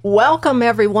Welcome,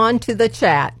 everyone, to the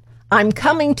chat. I'm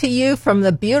coming to you from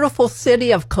the beautiful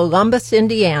city of Columbus,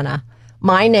 Indiana.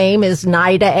 My name is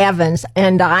Nita Evans,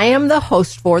 and I am the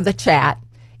host for the chat.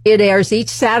 It airs each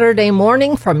Saturday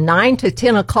morning from 9 to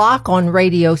 10 o'clock on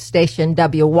radio station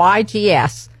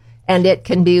WYGS, and it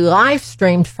can be live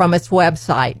streamed from its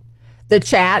website. The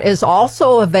chat is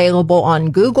also available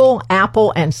on Google,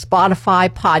 Apple, and Spotify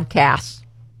podcasts.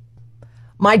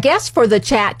 My guests for the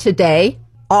chat today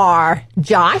are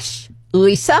Josh,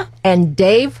 Lisa, and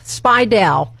Dave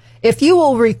Speidel. If you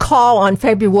will recall, on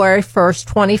February 1st,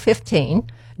 2015,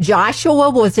 Joshua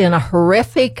was in a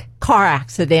horrific car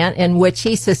accident in which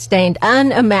he sustained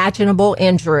unimaginable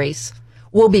injuries.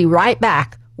 We'll be right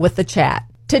back with the chat.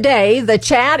 Today, the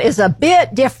chat is a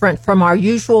bit different from our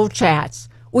usual chats.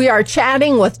 We are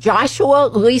chatting with Joshua,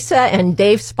 Lisa, and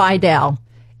Dave Speidel.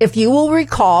 If you will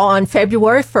recall, on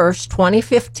February 1st,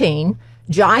 2015,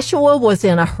 Joshua was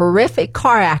in a horrific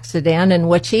car accident in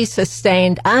which he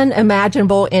sustained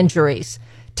unimaginable injuries.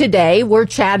 Today, we're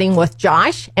chatting with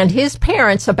Josh and his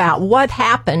parents about what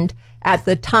happened at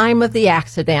the time of the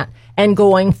accident and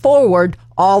going forward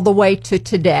all the way to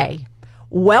today.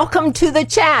 Welcome to the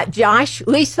chat, Josh,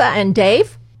 Lisa, and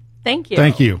Dave. Thank you.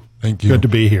 Thank you. Thank you. Good to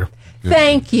be here.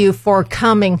 Thank you for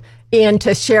coming in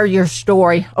to share your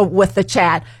story with the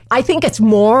chat. I think it's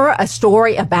more a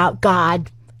story about God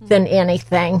than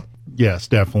anything. Yes,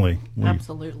 definitely.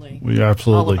 Absolutely. We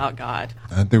absolutely. All about God.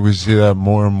 I think we see that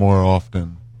more and more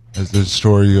often as this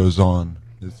story goes on.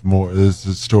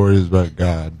 This story is about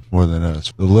God more than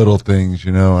us. The little things,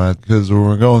 because when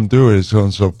we're going through it, it's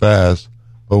going so fast.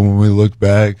 But when we look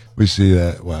back, we see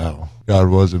that, wow, God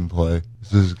was in play.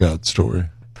 This is God's story.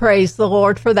 Praise the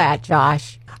Lord for that,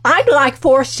 Josh. I'd like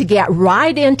for us to get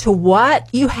right into what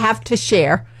you have to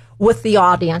share with the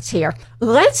audience here.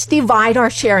 Let's divide our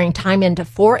sharing time into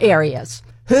 4 areas: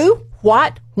 who,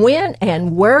 what, when,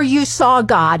 and where you saw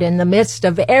God in the midst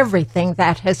of everything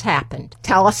that has happened.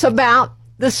 Tell us about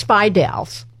the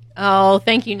Speidels. Oh,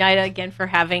 thank you, Nita, again for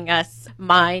having us.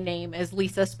 My name is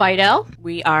Lisa Speidel.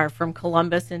 We are from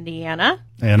Columbus, Indiana.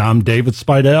 And I'm David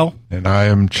Speidel. And I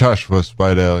am Joshua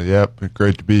Speidel. Yep,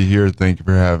 great to be here. Thank you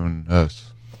for having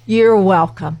us. You're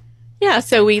welcome. Yeah,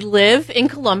 so we live in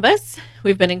Columbus.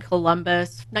 We've been in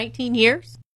Columbus 19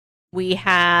 years. We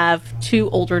have 2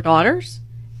 older daughters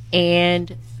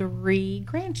and 3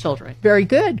 grandchildren. Very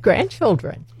good.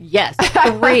 Grandchildren. Yes,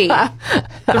 3.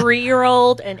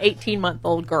 3-year-old and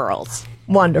 18-month-old girls.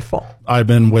 Wonderful. I've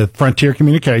been with Frontier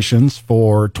Communications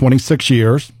for 26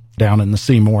 years down in the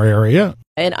Seymour area.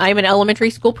 And I'm an elementary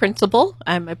school principal.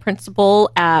 I'm a principal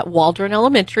at Waldron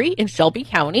Elementary in Shelby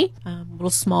County, a little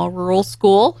small rural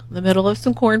school in the middle of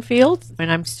some cornfields. And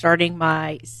I'm starting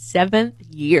my 7th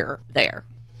year there.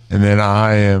 And then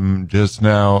I am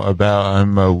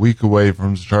I'm a week away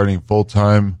from starting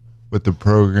full-time with the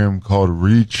program called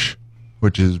REACH,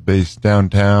 which is based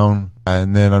downtown.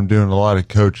 And then I'm doing a lot of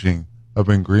coaching up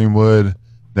in Greenwood.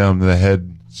 Now I'm the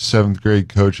head 7th grade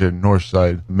coach at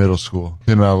Northside Middle School.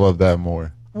 Couldn't I love that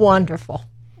more? Wonderful.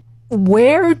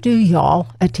 Where do y'all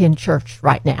attend church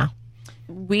right now?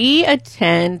 We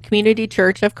attend Community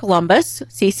Church of Columbus,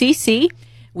 CCC.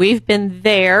 We've been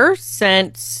there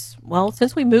since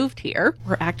we moved here.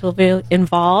 We're actively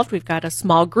involved. We've got a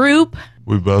small group.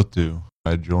 We both do.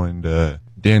 I joined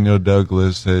Daniel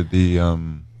Douglas at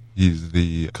he's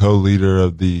the co-leader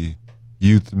of the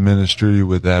youth ministry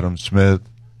with Adam Smith.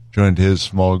 Joined his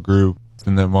small group,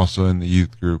 and I'm also in the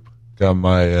youth group. Got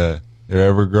my, they're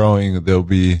ever growing. They'll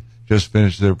be just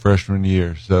finished their freshman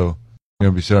year, so I'm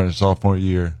going to be starting a sophomore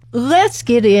year. Let's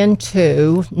get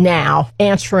into now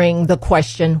answering the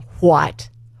question, what?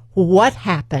 What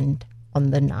happened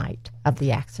on the night of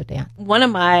the accident? One of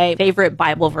my favorite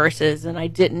Bible verses, and I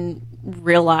didn't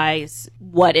realize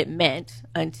what it meant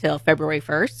until February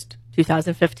 1st,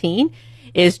 2015,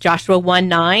 is Joshua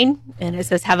 1:9, and it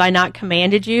says, "Have I not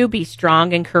commanded you? Be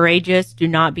strong and courageous. Do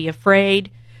not be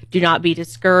afraid. Do not be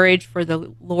discouraged, for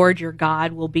the Lord your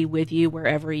God will be with you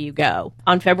wherever you go."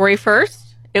 On February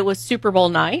 1st, it was Super Bowl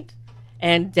night,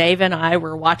 and Dave and I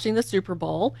were watching the Super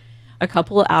Bowl. A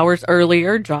couple of hours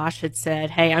earlier, Josh had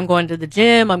said, "Hey, I'm going to the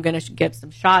gym. I'm going to get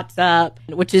some shots up,"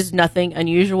 which is nothing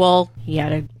unusual. He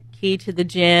had a key to the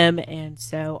gym, and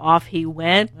so off he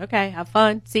went. Okay, have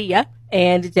fun. See ya.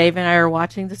 And Dave and I are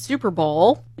watching the Super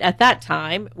Bowl. At that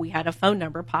time, we had a phone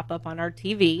number pop up on our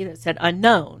TV that said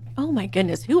unknown. Oh my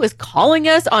goodness, who is calling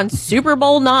us on Super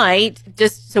Bowl night?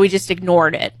 So we just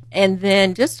ignored it. And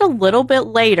then just a little bit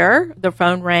later, the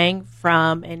phone rang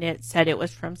and it said it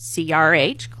was from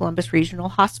CRH, Columbus Regional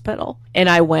Hospital. And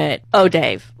I went, oh,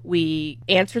 Dave. We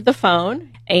answered the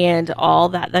phone, and all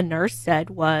that the nurse said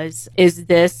was, is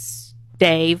this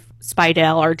Dave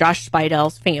Speidel or Josh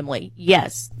Speidel's family?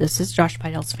 Yes, this is Josh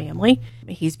Speidel's family.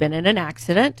 He's been in an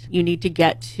accident. You need to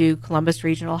get to Columbus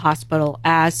Regional Hospital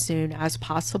as soon as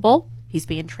possible. He's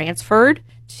being transferred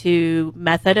to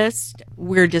Methodist.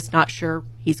 We're just not sure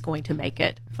he's going to make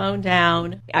it. Phone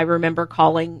down. I remember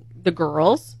calling the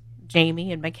girls,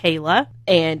 Jamie and Michaela,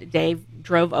 and Dave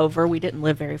drove over. We didn't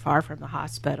live very far from the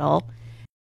hospital.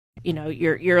 You know,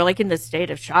 you're like in this state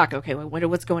of shock. Okay,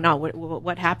 what's going on?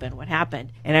 What happened? What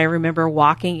happened? And I remember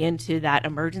walking into that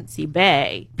emergency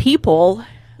bay, people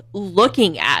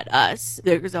looking at us.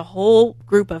 There was a whole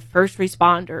group of first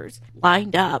responders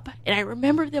lined up, and I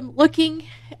remember them looking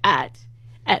at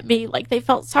me like they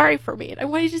felt sorry for me. And I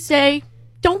wanted to say,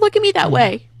 don't look at me that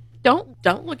way.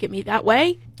 Don't look at me that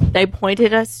way. They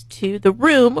pointed us to the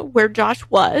room where Josh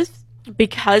was.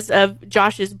 Because of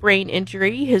Josh's brain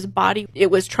injury, his body, it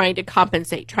was trying to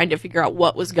compensate, trying to figure out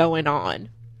what was going on.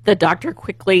 The doctor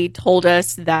quickly told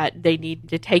us that they needed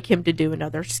to take him to do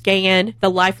another scan. The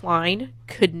lifeline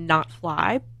could not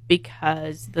fly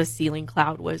because the ceiling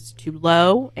cloud was too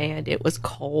low and it was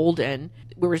cold and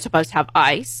we were supposed to have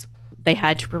ice. They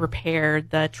had to prepare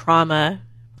the trauma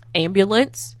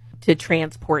ambulance to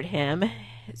transport him.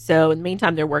 So in the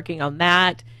meantime, they're working on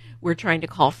that. We're trying to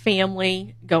call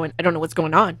family, going, I don't know what's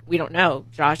going on. We don't know.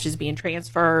 Josh is being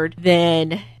transferred.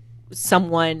 Then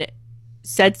someone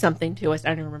said something to us.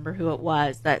 I don't remember who it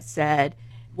was that said,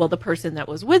 well, the person that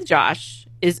was with Josh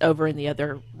is over in the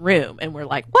other room. And we're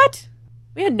like, what?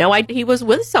 We had no idea he was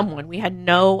with someone. We had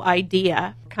no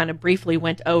idea. Kind of briefly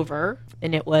went over,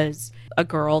 and it was a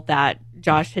girl that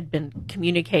Josh had been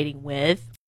communicating with.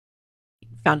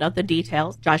 Found out the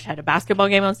details. Josh had a basketball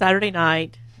game on Saturday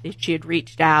night. She had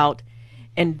reached out,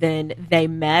 and then they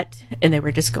met, and they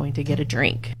were just going to get a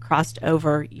drink. Crossed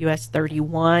over US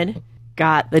 31,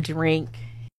 got the drink.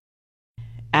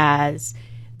 As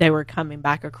they were coming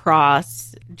back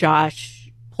across, Josh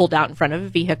pulled out in front of a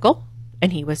vehicle,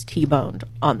 and he was T-boned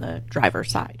on the driver's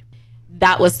side.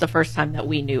 That was the first time that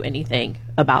we knew anything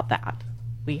about that.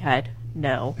 We had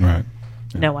no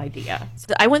idea.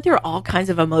 So I went through all kinds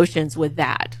of emotions with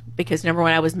that. Because number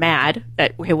one, I was mad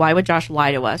that, okay, why would Josh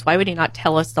lie to us? Why would he not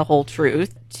tell us the whole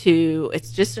truth?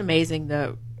 It's just amazing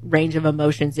the range of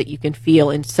emotions that you can feel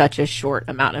in such a short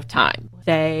amount of time.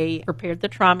 They prepared the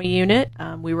trauma unit.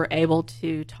 We were able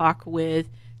to talk with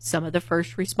some of the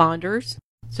first responders,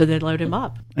 so they load him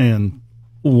up. And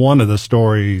one of the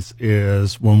stories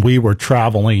is when we were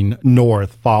traveling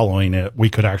north following it, we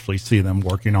could actually see them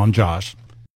working on Josh,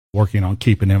 working on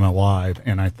keeping him alive.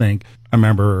 And I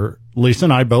remember Lisa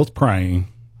and I both praying,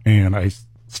 and I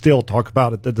still talk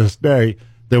about it to this day.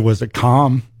 There was a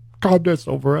calmness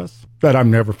over us that I've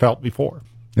never felt before.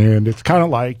 And it's kind of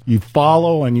like you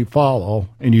follow, and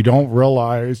you don't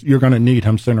realize you're going to need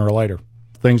him sooner or later.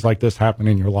 Things like this happen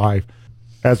in your life.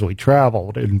 As we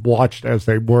traveled and watched as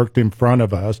they worked in front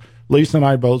of us, Lisa and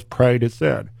I both prayed and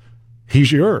said,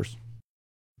 he's yours.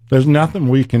 There's nothing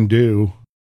we can do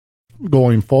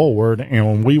going forward. And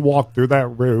when we walked through that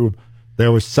room,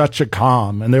 there was such a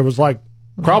calm, and there was like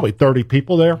probably 30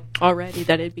 people there already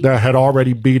that had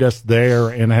already beat us there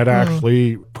and had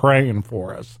actually praying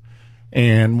for us.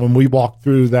 And when we walked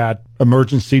through that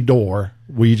emergency door,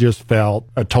 we just felt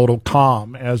a total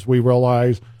calm as we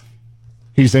realized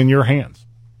he's in your hands.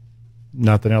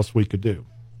 Nothing else we could do.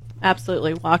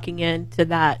 Absolutely. Walking into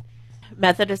that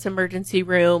Methodist emergency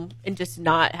room and just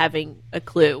not having a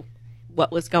clue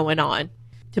what was going on,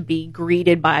 to be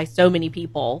greeted by so many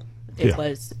people.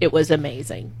 It was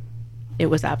amazing. It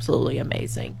was absolutely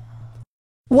amazing.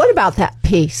 What about that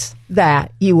piece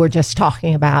that you were just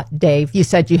talking about, Dave? You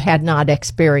said you had not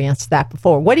experienced that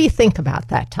before. What do you think about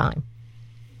that time?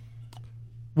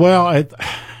 Well,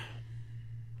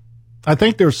 I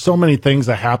think there's so many things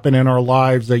that happen in our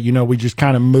lives that, we just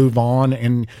kind of move on.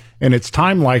 And it's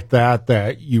time like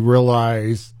that you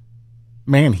realize,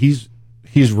 man, he's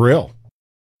real.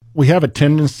 We have a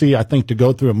tendency, I think, to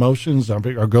go through emotions or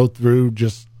go through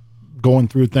just going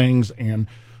through things, and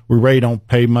we really don't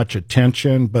pay much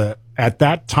attention. But at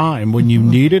that time, when you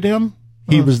needed him,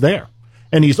 he was there.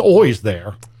 And he's always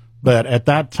there. But at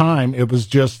that time, it was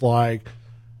just like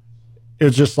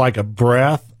a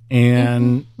breath.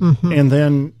 And and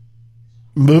then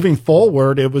moving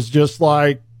forward, it was just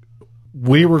like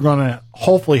we were going to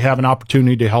hopefully have an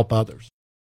opportunity to help others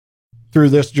through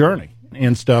this journey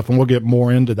and stuff, and we'll get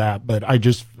more into that. But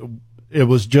it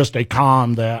was just a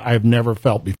calm that I've never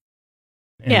felt before.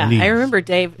 and Yeah, needs. I remember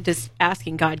Dave just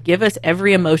asking God, give us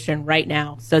every emotion right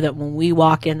now so that when we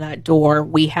walk in that door,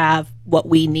 we have what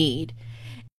we need.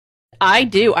 I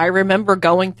do. I remember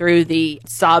going through the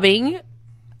sobbing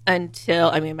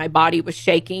until, my body was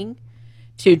shaking,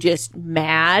 to just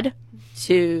mad,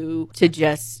 to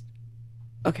just,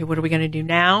 okay, what are we going to do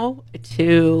now?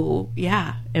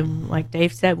 And like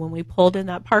Dave said, when we pulled in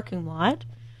that parking lot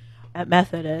at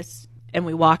Methodist and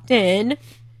we walked in,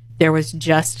 there was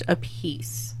just a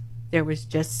peace. There was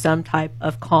just some type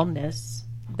of calmness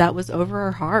that was over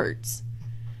our hearts.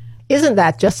 Isn't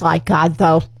that just like God,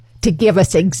 though? To give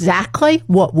us exactly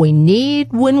what we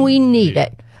need when we need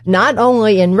it. Not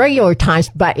only in regular times,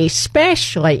 but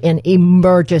especially in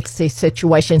emergency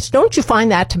situations. Don't you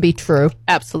find that to be true?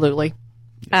 Absolutely.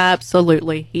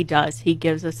 Absolutely. He does. He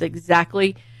gives us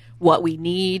exactly what we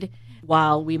need,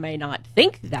 while we may not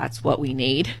think that's what we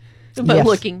need. But Yes.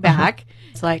 looking back,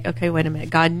 it's like, okay, wait a minute.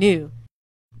 God knew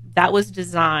that was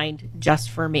designed just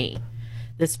for me,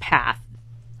 this path.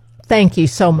 Thank you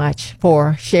so much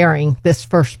for sharing this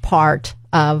first part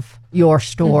of your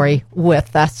story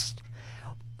with us.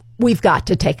 We've got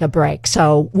to take a break,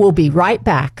 so we'll be right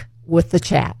back with the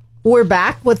chat. We're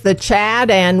back with the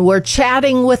chat, and we're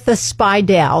chatting with the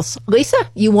Speidels. Lisa,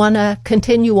 you want to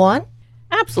continue on?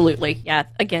 Absolutely. Yeah.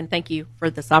 Again, thank you for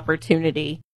this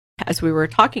opportunity. As we were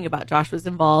talking about, Josh was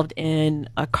involved in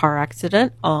a car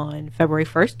accident on February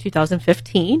 1st,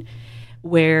 2015,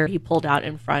 where he pulled out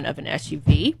in front of an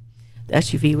SUV. The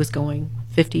SUV was going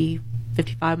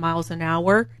 55 miles an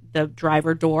hour. The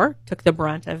driver door took the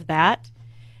brunt of that.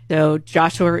 So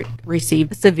Joshua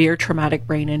received a severe traumatic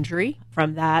brain injury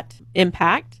from that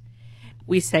impact.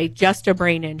 We say just a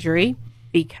brain injury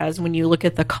because when you look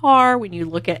at the car, when you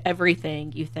look at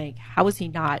everything, you think, how is he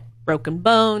not broken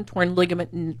bone, torn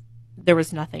ligament, and there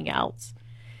was nothing else.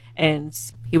 And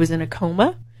he was in a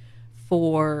coma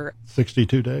for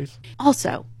 62 days.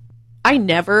 Also, I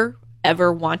never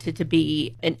ever wanted to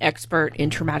be an expert in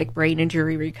traumatic brain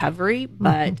injury recovery,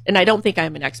 but and I don't think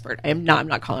I'm an expert. I'm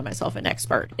not calling myself an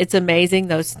expert. It's amazing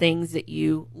those things that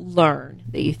you learn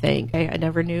that you think, hey, I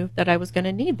never knew that I was going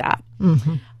to need that.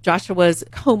 Joshua's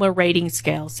coma rating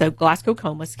scale, so Glasgow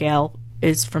coma scale,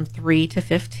 is from 3 to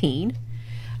 15.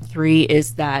 3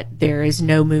 is that there is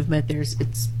no movement.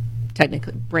 It's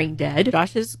technically brain dead.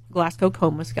 Josh's Glasgow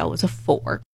coma scale was a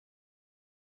 4.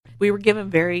 We were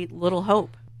given very little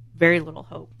hope. Very little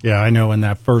hope. Yeah, I know in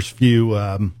that first few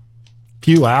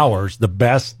hours, the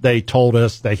best they told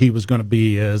us that he was going to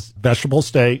be is vegetable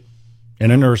state in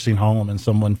a nursing home and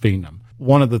someone feeding him.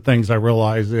 One of the things I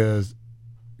realize is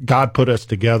God put us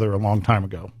together a long time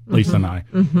ago, Lisa and I,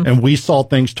 and we saw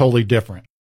things totally different.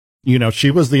 You know, she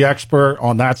was the expert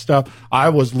on that stuff. I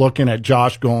was looking at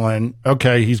Josh going,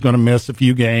 okay, he's going to miss a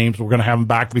few games. We're going to have him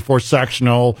back before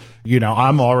sectional. You know,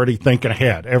 I'm already thinking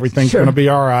ahead. Everything's going to be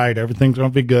all right. Everything's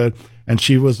going to be good. And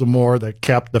she was the more that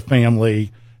kept the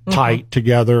family tight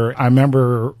together. I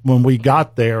remember when we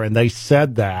got there and they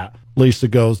said that, Lisa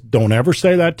goes, don't ever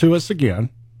say that to us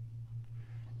again.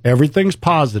 Everything's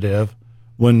positive.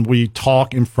 When we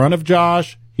talk in front of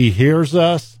Josh, he hears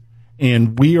us.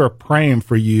 And we are praying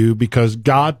for you because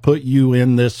God put you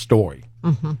in this story.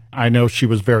 I know she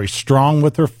was very strong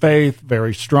with her faith,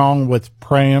 very strong with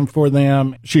praying for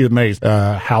them. She amazed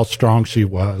how strong she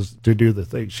was to do the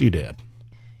things she did.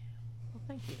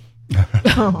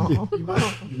 Well,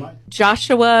 thank you.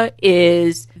 Joshua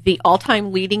is the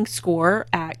all-time leading scorer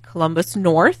at Columbus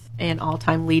North and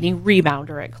all-time leading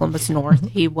rebounder at Columbus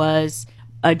North. He was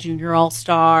a junior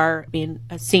all-star, being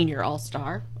a senior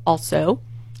all-star also.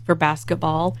 For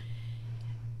basketball,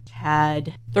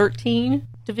 had 13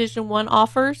 Division I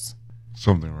offers.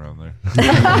 Something around there. No,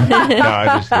 I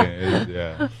just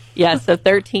can't. Yeah, so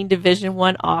 13 Division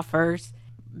I offers.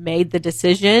 Made the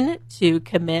decision to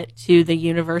commit to the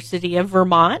University of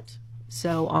Vermont.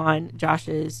 So on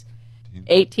Josh's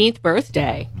 18th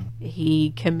birthday,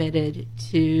 he committed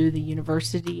to the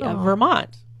University of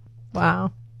Vermont.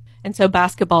 Wow. And so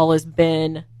basketball has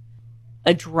been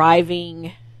a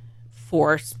driving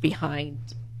force behind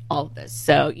all of this.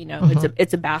 So, you know,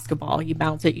 it's a basketball. You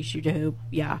bounce it, you shoot a hoop.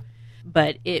 Yeah.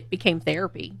 But it became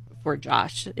therapy for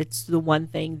Josh. It's the one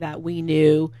thing that we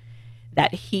knew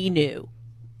that he knew.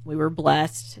 We were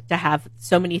blessed to have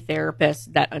so many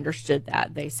therapists that understood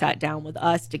that. They sat down with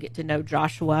us to get to know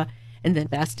Joshua and then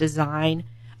best design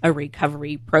a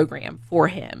recovery program for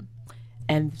him.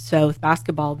 And so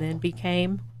basketball then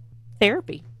became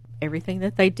therapy, everything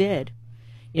that they did.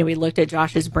 You know, we looked at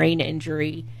Josh's brain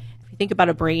injury. If you think about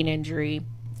a brain injury,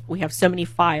 we have so many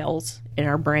files in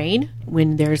our brain.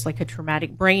 When there's like a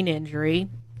traumatic brain injury,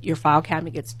 your file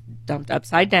cabinet gets dumped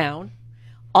upside down.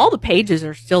 all the pages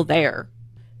are still there,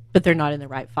 but they're not in the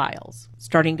right files.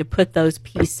 Starting to put those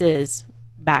pieces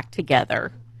back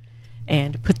together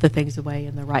and put the things away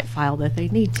in the right file that they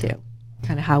need to.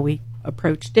 Kind of how we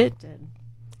approached it.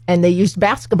 And they used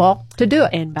basketball to do it.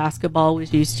 And basketball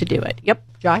was used to do it. Yep.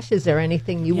 Josh, is there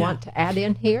anything you want to add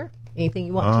in here? Anything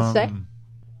you want to say?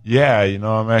 Yeah,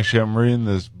 I'm reading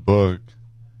this book,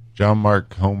 John Mark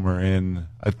Comer, and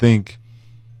I think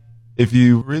if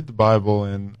you read the Bible,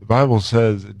 and the Bible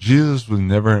says that Jesus was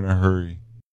never in a hurry.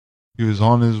 He was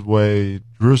on his way to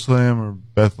Jerusalem or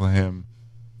Bethlehem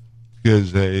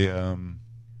because a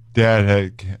dad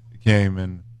had came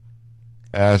and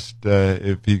asked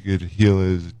if he could heal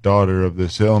his daughter of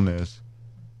this illness.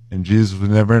 And Jesus was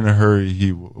never in a hurry.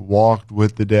 He walked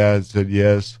with the dad, said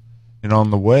yes. And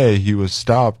on the way, he was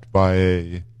stopped by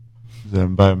a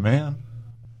man,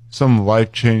 some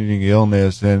life-changing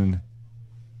illness, and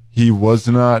he was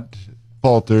not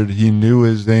faltered. He knew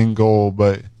his end goal,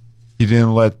 but he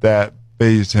didn't let that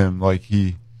faze him. Like,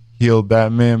 he healed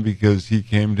that man because he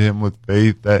came to him with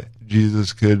faith that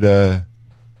Jesus could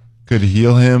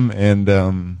heal him, and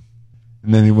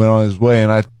then he went on his way.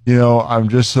 And I'm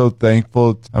just so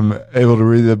thankful I'm able to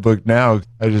read that book now.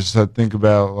 I think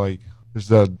about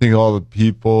think of all the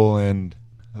people, and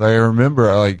I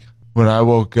remember when I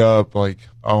woke up, I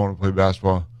want to play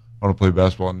basketball. I want to play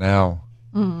basketball now.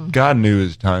 God knew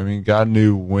his timing. God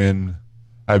knew when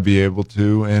I'd be able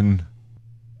to, and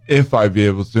if I'd be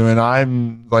able to. And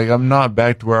I'm not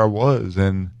back to where I was,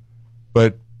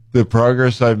 but the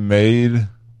progress I've made,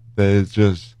 it's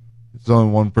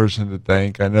only one person to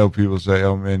thank. I know people say,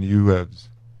 "Oh man, you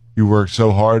worked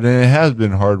so hard," and it has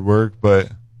been hard work.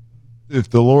 But if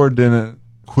the Lord didn't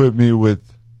equip me with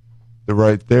the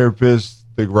right therapist,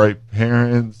 the right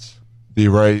parents, the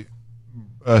right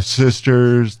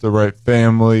sisters, the right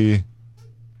family,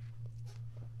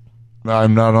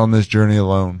 I'm not on this journey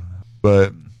alone.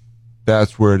 But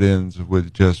that's where it ends,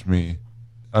 with just me.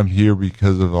 I'm here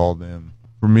because of all them.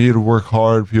 For me to work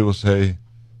hard, people say,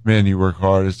 "Man, you work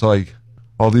hard." It's like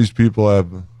all these people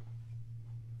have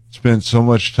spent so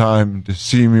much time to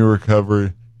see me recover,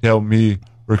 to help me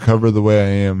recover the way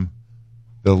I am.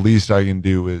 The least I can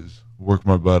do is work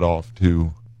my butt off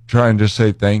to try and just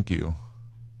say thank you.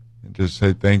 And just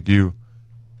say thank you.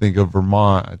 Think of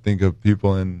Vermont. I think of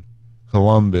people in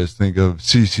Columbus. Think of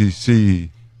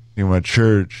CCC. Think of my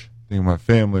church. Think of my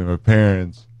family, my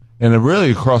parents. And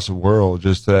really across the world,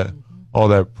 just that all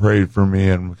that prayed for me.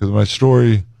 And because my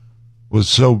story was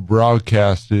so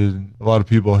broadcasted, a lot of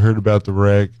people heard about the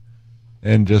wreck.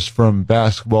 And just from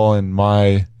basketball and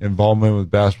my involvement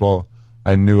with basketball,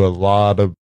 I knew a lot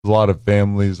of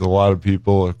families, a lot of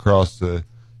people across the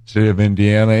state of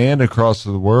Indiana and across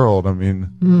the world. I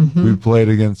mean, we played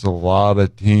against a lot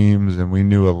of teams, and we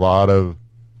knew a lot of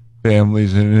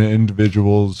families and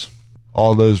individuals.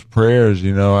 All those prayers,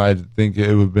 I think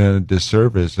it would have been a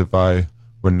disservice if I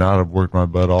would not have worked my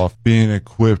butt off. Being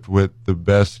equipped with the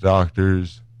best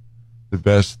doctors, the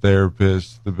best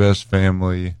therapists, the best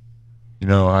family,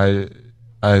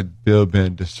 I feel been a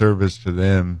disservice to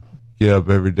them. Get up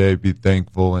every day, be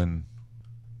thankful, and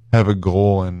have a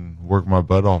goal and work my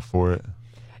butt off for it.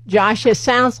 Josh, it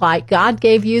sounds like God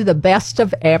gave you the best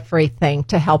of everything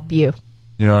to help you.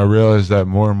 I realize that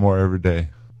more and more every day.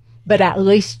 But at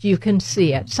least you can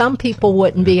see it. Some people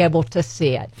wouldn't be able to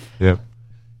see it. Yep.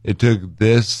 It took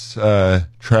this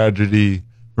tragedy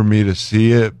for me to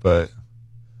see it, but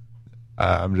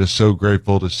I'm just so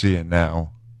grateful to see it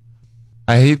now.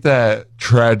 I hate that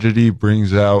tragedy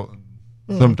brings out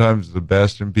sometimes the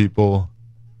best in people,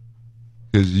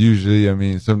 because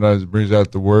usually, sometimes it brings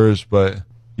out the worst, but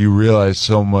you realize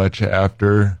so much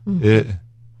after it.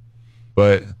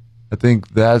 But I think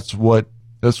that's one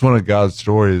of God's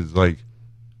stories,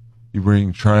 you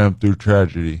bring triumph through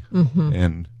tragedy.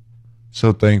 And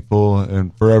so thankful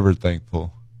and forever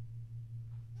thankful.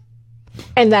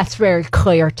 And that's very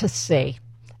clear to see.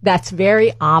 That's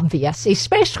very obvious,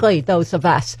 especially those of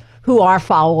us who are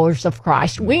followers of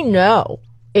Christ. We know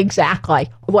exactly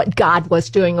what God was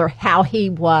doing or how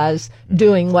he was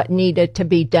doing what needed to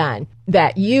be done,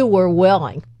 that you were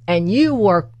willing and you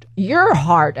worked your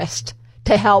hardest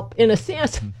to help, in a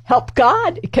sense, help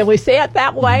God. Can we say it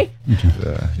that way?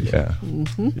 Yeah.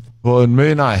 Well, it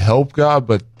may not help God,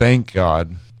 but thank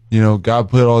God. God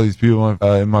put all these people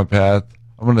in my path.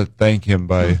 I'm going to thank him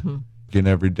by getting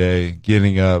every day,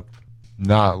 getting up,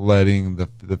 not letting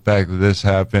the fact that this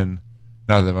happened,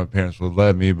 not that my parents would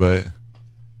let me, but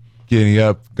getting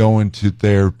up, going to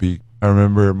therapy. I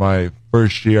remember my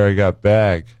first year I got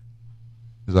back, it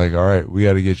was like, all right, we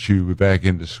got to get you back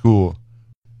into school.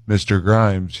 Mr.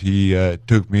 Grimes, he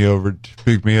took me over to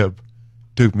pick me up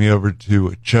took me over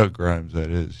to Chuck Grimes, that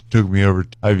is. Took me over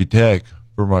to Ivy Tech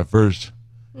for my first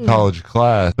college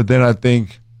class. But then I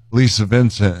think Lisa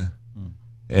Vincent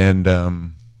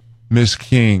and Miss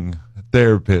King, a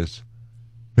therapist,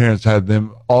 parents had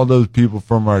them, all those people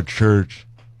from our church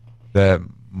that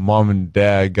mom and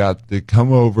dad got to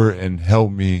come over and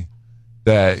help me,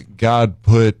 that God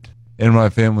put in my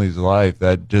family's life,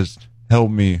 that just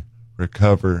helped me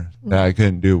recover, that I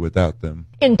couldn't do without them.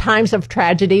 In times of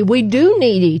tragedy, we do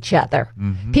need each other.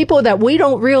 People that we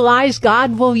don't realize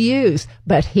God will use,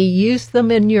 but he used them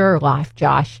in your life,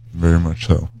 Josh. Very much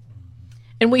so.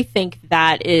 And we think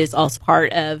that is also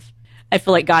part of, I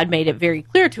feel like God made it very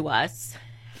clear to us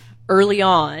early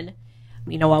on.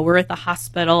 You know, while we're at the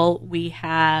hospital, we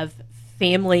have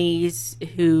families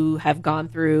who have gone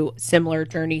through similar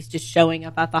journeys, just showing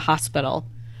up at the hospital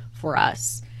for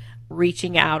us,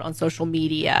 reaching out on social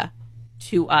media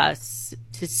to us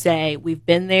to say, we've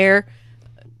been there,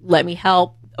 let me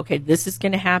help. Okay, this is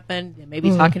going to happen. They may be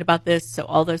talking about this. So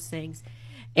all those things.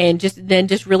 And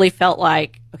just really felt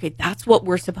like, okay, that's what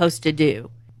we're supposed to do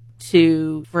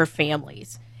for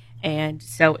families. And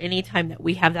so anytime that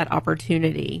we have that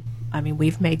opportunity, I mean,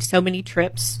 we've made so many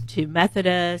trips to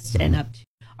Methodist and up to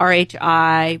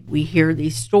RHI. We hear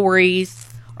these stories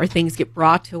or things get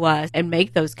brought to us and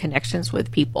make those connections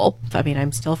with people. I mean,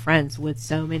 I'm still friends with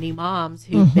so many moms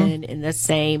who've been in the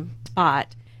same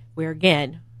spot where,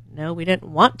 again, no, we didn't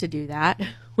want to do that.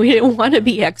 We didn't want to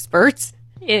be experts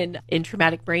in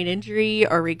traumatic brain injury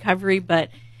or recovery, but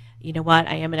you know what?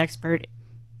 I am an expert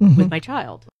with my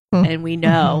child, and we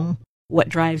know what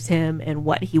drives him and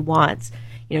what he wants.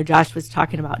 You know, Josh was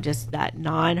talking about just that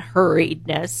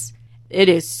non-hurriedness. It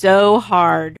is so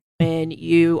hard when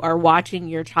you are watching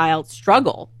your child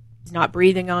struggle. He's not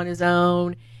breathing on his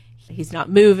own. He's not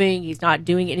moving. He's not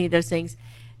doing any of those things,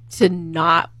 to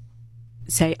not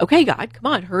say, okay, God,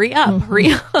 come on, hurry up,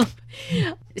 hurry up.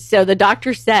 So the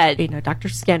doctor said, you know, Dr.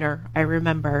 Skinner, I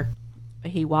remember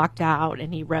he walked out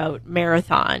and he wrote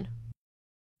marathon.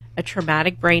 A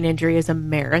traumatic brain injury is a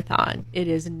marathon. It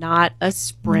is not a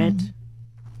sprint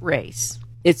race.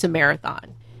 It's a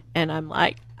marathon. And I'm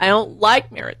like, I don't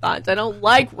like marathons. I don't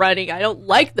like running. I don't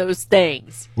like those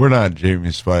things. We're not Jamie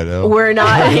Speidel. We're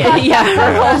not.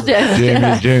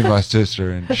 Yeah. Jamie's my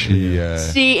sister, and she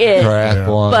is.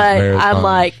 Triathlon, but I'm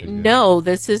like, no,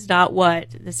 this is not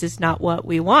what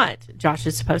we want. Josh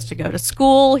is supposed to go to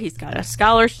school. He's got a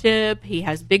scholarship. He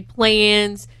has big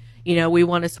plans. You know, we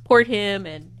want to support him.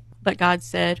 But God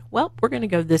said, well, we're going to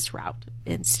go this route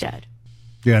instead.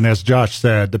 Yeah. And as Josh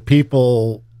said, the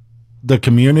people, the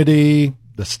community,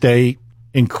 the state,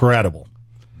 incredible.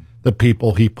 The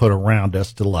people he put around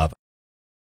us to love.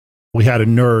 We had a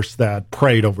nurse that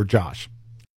prayed over Josh.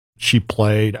 She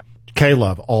played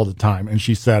K-Love all the time, and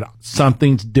she said,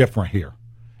 something's different here.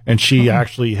 And she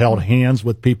actually held hands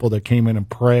with people that came in and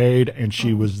prayed, and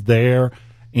she was there.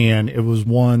 And it was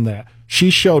one that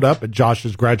she showed up at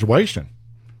Josh's graduation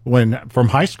from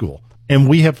high school, and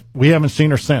we haven't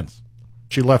seen her since.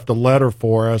 She left a letter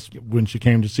for us when she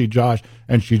came to see Josh,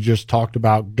 and she just talked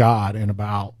about God and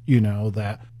about, you know,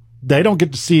 that they don't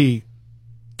get to see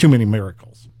too many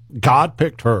miracles. God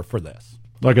picked her for this.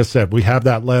 Like I said, we have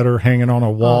that letter hanging on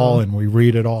a wall, and we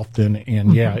read it often.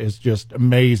 And yeah, it's just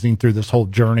amazing through this whole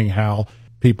journey how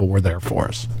people were there for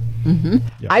us. Yeah.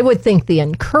 I would think the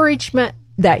encouragement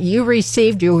that you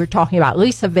received, you were talking about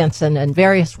Lisa Vincent and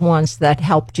various ones that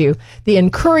helped you, the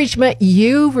encouragement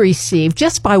you received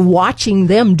just by watching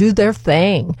them do their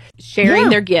thing. Sharing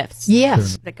their gifts.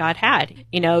 Yes. That God had.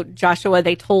 You know, Joshua,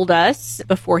 they told us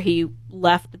before he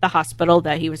left the hospital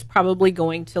that he was probably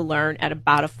going to learn at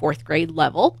about a 4th grade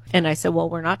level. And I said, well,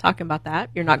 we're not talking about that.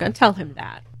 You're not going to tell him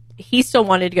that. He still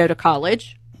wanted to go to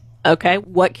college. Okay,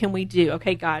 what can we do?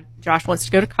 Okay, God, Josh wants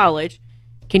to go to college.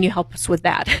 Can you help us with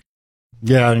that?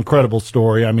 Yeah, incredible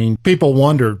story. I mean, people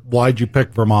wondered, why'd you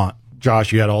pick Vermont?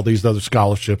 Josh, you had all these other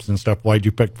scholarships and stuff. Why'd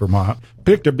you pick Vermont?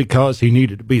 Picked it because he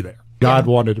needed to be there. God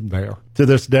wanted him there. To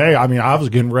this day, I mean, I was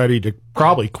getting ready to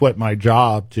probably quit my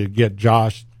job to get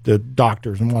Josh the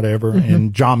doctors and whatever.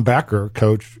 And John Becker,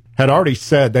 coach, had already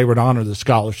said they would honor the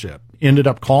scholarship. Ended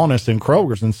up calling us in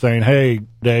Kroger's and saying, hey,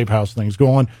 Dave, how's things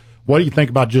going? What do you think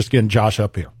about just getting Josh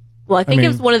up here? Well, I think it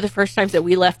was one of the first times that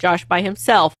we left Josh by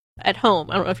himself at home.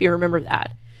 I don't know if you remember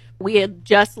that. We had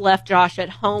just left Josh at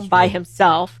home by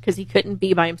himself because he couldn't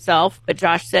be by himself. But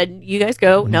Josh said, you guys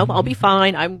go. No, I'll be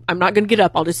fine. I'm not going to get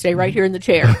up. I'll just stay right here in the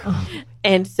chair.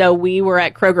 And so we were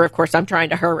at Kroger. Of course, I'm trying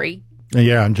to hurry.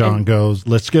 Yeah, and John goes,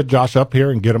 let's get Josh up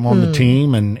here and get him on the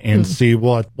team and see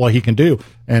what he can do.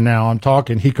 And now I'm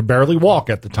talking, he could barely walk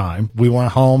at the time. We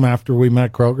went home after we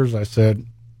met Kroger's. I said,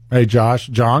 hey, Josh,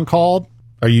 John called.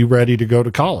 are you ready to go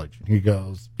to college? He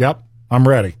goes, yep, I'm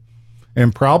ready.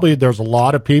 And probably there's a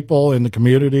lot of people in the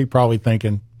community probably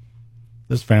thinking,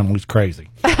 this family's crazy.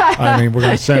 I mean, we're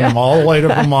going to send them all the way to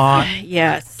Vermont.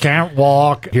 Yes. Can't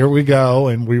walk. Here we go.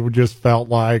 And we just felt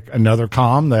like another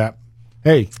calm that,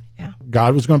 hey,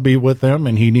 God was going to be with them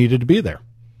and he needed to be there.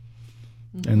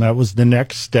 And that was the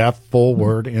next step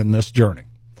forward in this journey.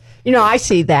 You know, I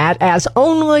see that as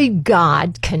only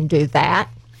God can do that.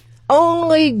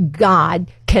 Only God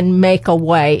can make a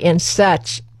way in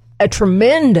such a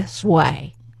tremendous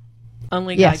way.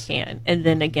 Only God can. And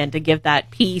then again, to give that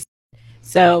peace.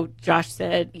 So Josh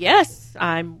said, yes,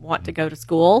 I want to go to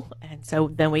school. And so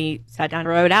then we sat down and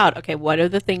wrote out, okay, what are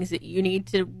the things that you need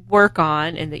to work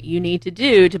on and that you need to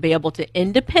do to be able to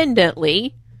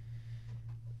independently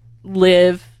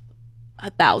live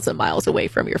 1,000 miles away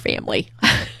from your family?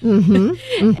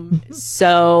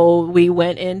 So we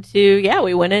went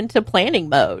into planning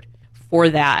mode for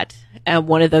that. And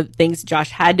one of the things Josh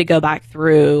had to go back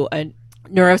through a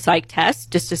neuropsych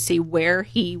test just to see where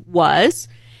he was,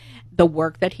 the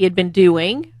work that he had been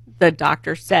doing. The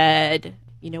doctor said,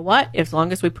 you know what, as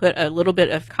long as we put a little bit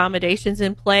of accommodations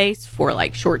in place for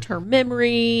like short-term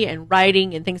memory and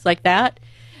writing and things like that,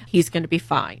 he's going to be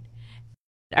fine.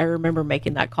 I remember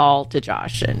making that call to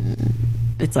Josh, and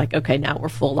it's like, okay, now we're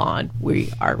full on.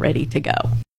 We are ready to go.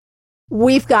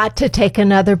 We've got to take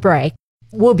another break.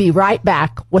 We'll be right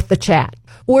back with the chat.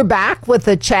 We're back with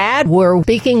the chat. We're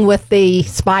speaking with the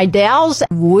Speidels.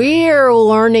 We're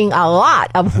learning a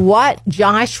lot of what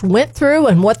Josh went through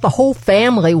and what the whole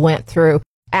family went through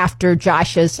after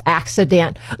Josh's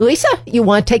accident. Lisa, you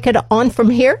want to take it on from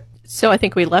here? So I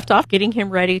think we left off getting him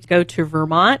ready to go to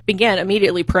Vermont. Began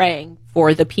immediately praying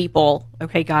for the people.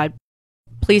 Okay, God,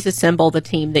 please assemble the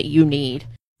team that you need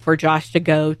for Josh to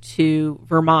go to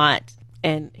Vermont.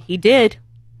 And he did.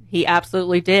 He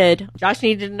absolutely did. Josh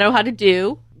needed to know how to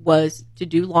do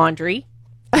laundry.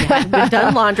 He hadn't been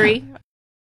done laundry.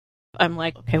 I'm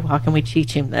like, okay, well, how can we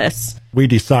teach him this? We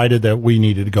decided that we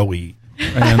needed to go eat.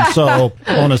 And so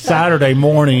on a Saturday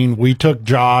morning, we took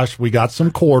Josh, we got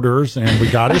some quarters, and we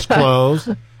got his clothes,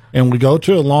 and we go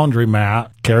to a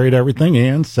laundromat, carried everything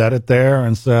in, set it there,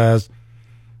 and says,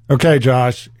 okay,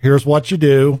 Josh, here's what you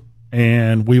do,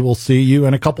 and we will see you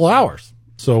in a couple hours.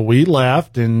 So we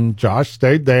left, and Josh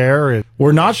stayed there.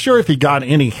 We're not sure if he got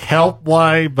any help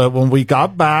why, but when we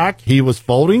got back, he was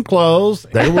folding clothes.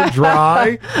 They were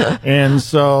dry. And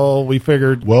so we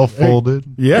figured, well folded.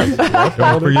 Hey, yes.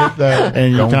 Don't forget that.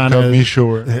 And don't cut me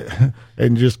short.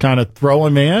 And just kind of throw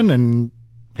him in, and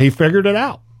he figured it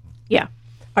out. Yeah.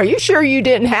 Are you sure you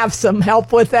didn't have some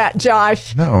help with that,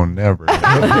 Josh? No, never.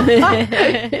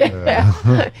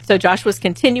 So Josh was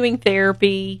continuing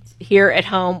therapy here at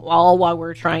home while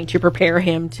we're trying to prepare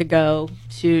him to go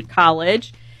to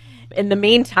college. In the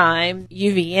meantime,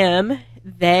 UVM,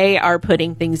 they are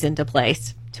putting things into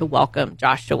place to welcome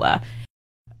Joshua.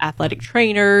 Athletic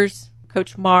trainers,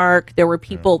 Coach Mark, there were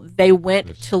people, they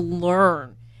went to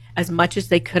learn as much as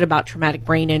they could about traumatic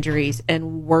brain injuries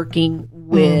and working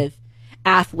with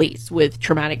athletes with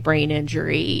traumatic brain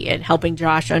injury and helping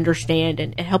Josh understand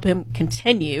and help him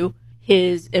continue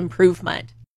his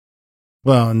improvement.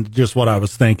 Well, and just what I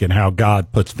was thinking, how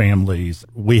God puts families.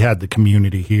 We had the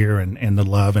community here and the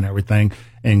love and everything,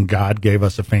 and God gave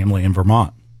us a family in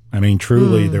Vermont. I mean,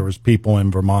 truly, there was people in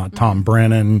Vermont, Tom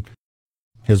Brennan,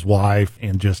 his wife,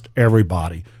 and just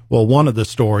everybody. Well, one of the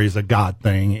stories, a God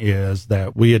thing, is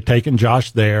that we had taken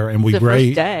Josh there, and we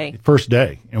first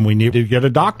day, and we needed to get a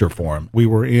doctor for him. We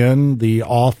were in the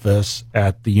office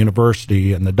at the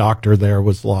university, and the doctor there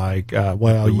was like,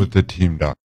 with the team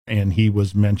doctor, and he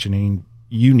was mentioning,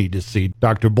 you need to see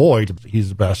Dr. Boyd. He's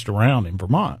the best around in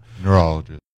Vermont.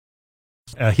 Neurologist.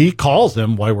 He calls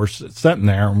him while we're sitting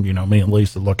there, you know, me and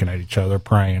Lisa looking at each other,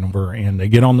 praying, and they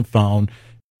get on the phone.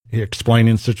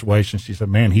 Explaining the situation. She said,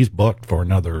 man, he's booked for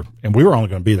another, and we were only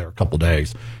going to be there a couple of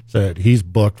days. Said he's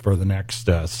booked for the next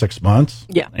 6 months.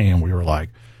 Yeah. And we were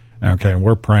like, okay, and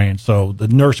we're praying. So the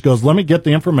nurse goes, let me get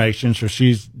the information. So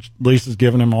Lisa's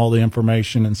giving him all the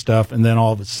information and stuff. And then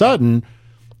all of a sudden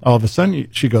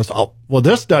she goes, oh, well,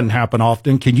 this doesn't happen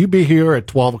often. Can you be here at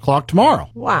 12 o'clock tomorrow?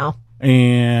 Wow.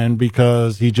 And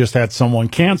because he just had someone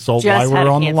cancel while we were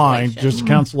on the line, just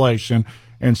cancellation.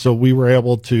 And so we were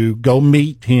able to go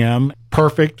meet him.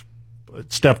 Perfect.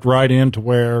 Stepped right into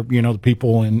where, you know, the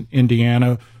people in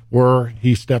Indiana were.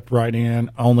 He stepped right in.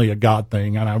 Only a God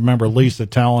thing. And I remember Lisa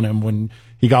telling him when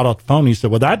he got off the phone, he said,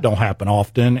 well, that don't happen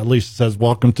often. And Lisa says,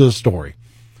 welcome to the story.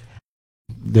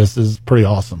 This is pretty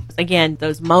awesome. Again,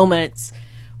 those moments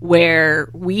where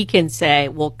we can say,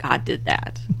 well, God did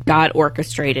that. God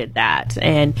orchestrated that.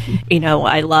 And,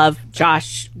 I love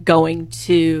Josh going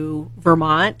to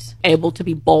Vermont, able to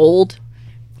be bold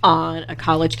on a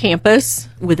college campus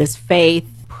with his faith,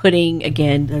 putting,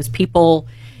 again, those people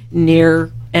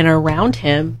near and around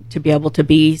him to be able to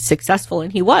be successful.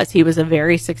 And he was a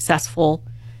very successful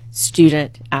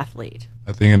student athlete.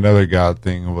 I think another God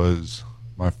thing was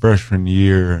my freshman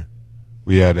year,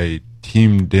 we had a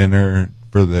team dinner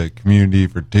for the community,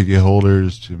 for ticket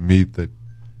holders to meet the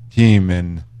team,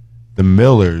 and the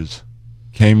Millers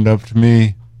came up to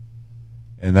me,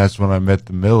 and that's when I met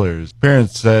the Millers.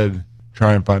 Parents said,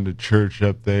 try and find a church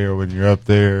up there. When you're up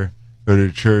there, go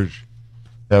to church.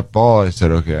 That fall, I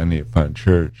said, okay, I need to find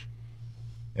church.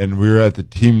 And we were at the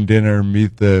team dinner,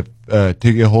 meet the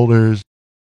ticket holders.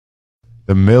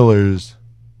 The Millers,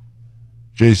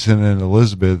 Jason and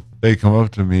Elizabeth, they come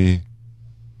up to me,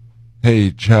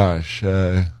 hey, Josh,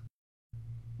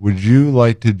 would you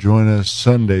like to join us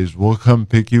Sundays? We'll come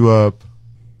pick you up,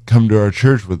 come to our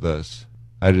church with us.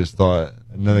 I just thought,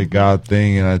 another God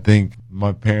thing, and I think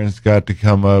my parents got to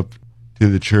come up to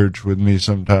the church with me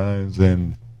sometimes,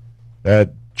 and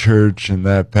that church and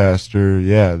that pastor,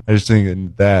 I just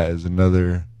think that is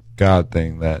another God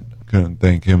thing that I couldn't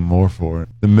thank him more for.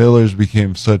 The Millers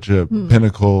became such a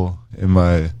pinnacle in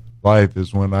my life,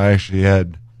 is when I actually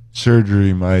had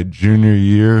surgery my junior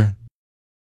year,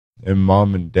 and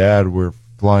Mom and Dad were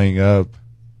flying up.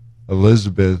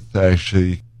 Elizabeth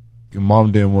actually,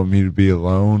 Mom didn't want me to be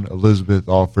alone. Elizabeth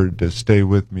offered to stay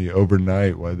with me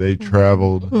overnight while they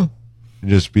traveled and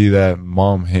just be that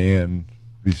mom hand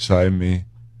beside me.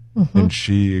 And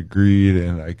she agreed,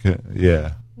 and I could,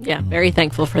 very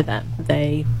thankful for them.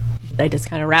 They just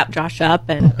kind of wrapped Josh up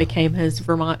and became his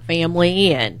Vermont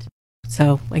family, and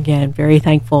so again, very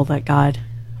thankful that God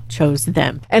chose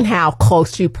them. And how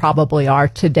close you probably are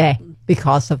today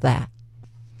because of that.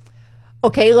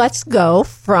 Okay, let's go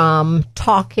from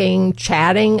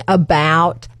chatting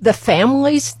about the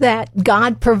families that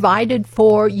God provided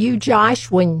for you,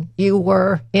 Josh, when you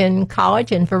were in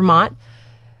college in Vermont.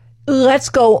 Let's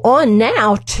go on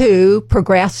now to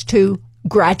progress to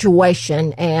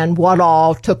graduation and what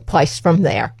all took place from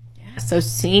there. Yeah, so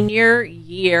senior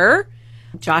year,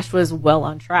 Josh was well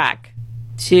on track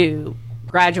to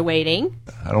graduating.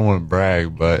 I don't want to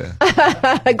brag, but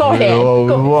Go ahead. We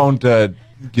won't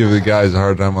give the guys a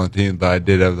hard time on the team, but I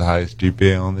did have the highest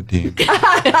GPA on the team.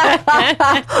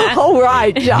 All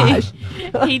right, Josh.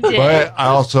 He did. But I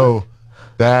also,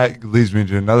 that leads me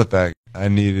to another fact. I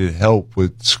needed help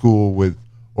with school, with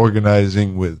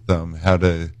organizing, with how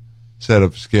to set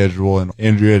up schedule. And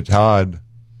Andrea Todd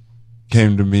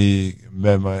came to me,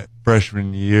 met my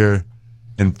freshman year,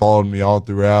 and followed me all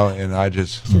throughout. And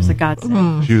she was a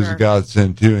godsend. She was a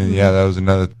godsend too. And that was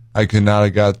another. I could not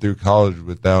have got through college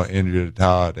without Andrea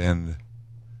Todd, and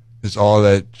it's all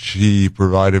that she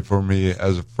provided for me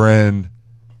as a friend,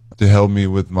 to help me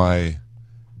with my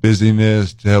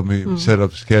busyness, to help me set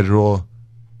up schedule.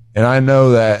 And I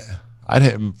know that I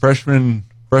didn't freshman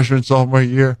sophomore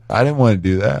year, I didn't want to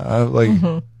do that.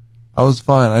 I was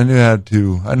fine. I know how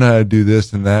to do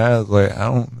this and that. I was like,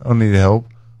 I don't need help.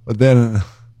 But then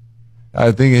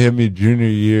I think it hit me junior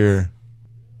year,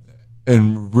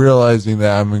 and realizing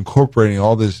that I'm incorporating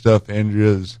all this stuff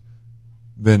Andrea's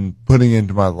been putting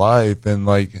into my life, and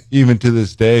even to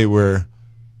this day, where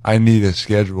I need a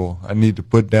schedule. I need to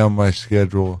put down my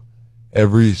schedule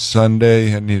every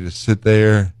Sunday. I need to sit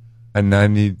there and I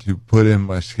need to put in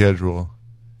my schedule.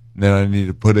 And then I need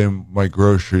to put in my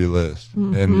grocery list,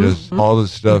 and just all the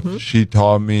stuff she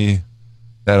taught me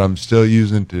that I'm still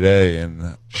using today.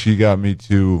 And she got me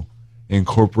to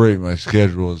incorporate my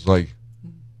schedule. It's like,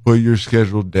 put your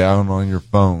schedule down on your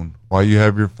phone. While you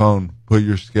have your phone, put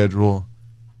your schedule,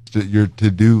 your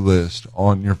to-do list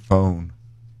on your phone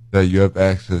that you have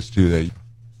access to,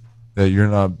 that you're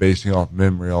not basing off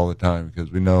memory all the time,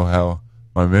 because we know how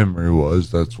my memory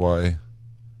was. That's why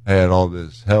I had all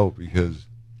this help, because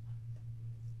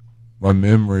my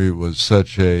memory was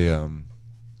such a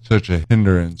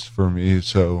hindrance for me.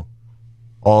 So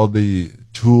all the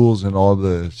tools and all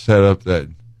the setup that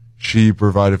she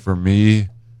provided for me,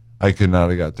 I could not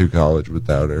have got through college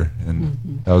without her,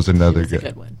 and that was another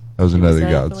good one. That was another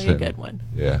godsend. godsend. A good one.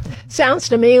 Yeah. Sounds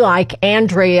to me like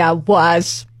Andrea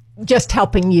was just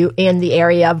helping you in the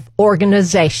area of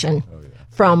organization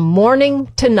from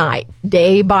morning to night,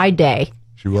 day by day.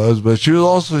 She was, but she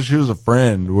was a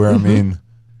friend where, I mean,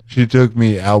 she took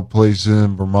me out places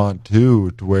in Vermont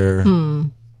too, to where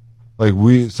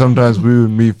sometimes we would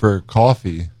meet for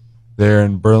coffee there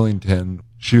in Burlington.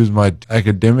 She was my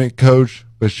academic coach,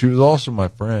 but she was also my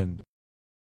friend.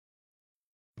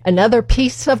 Another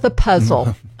piece of the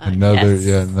puzzle. Another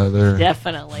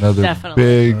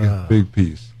big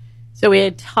piece. So we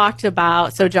had talked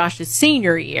about, Josh's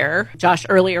senior year, Josh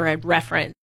earlier had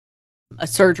referenced a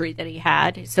surgery that he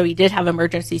had. So he did have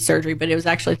emergency surgery, but it was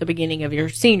actually at the beginning of your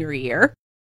senior year.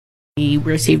 He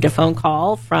received a phone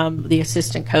call from the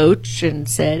assistant coach and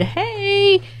said,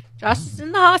 "Hey, Josh is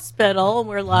in the hospital." And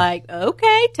we're like,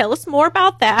 "Okay, tell us more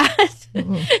about that."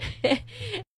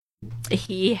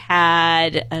 He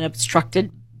had an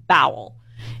obstructed bowel.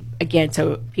 Again,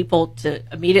 so people to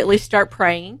immediately start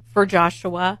praying for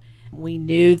Joshua. We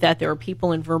knew that there were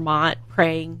people in Vermont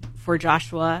praying for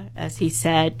Joshua. As he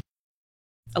said,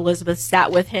 Elizabeth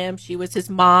sat with him. She was his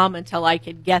mom until I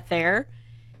could get there.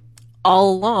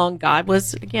 All along, God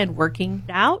was, again, working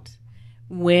it out.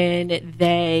 When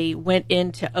they went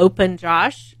in to open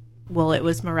Josh, well, it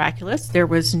was miraculous. There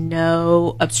was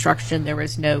no obstruction.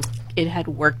 It had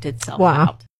worked itself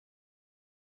out.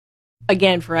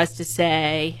 Again, for us to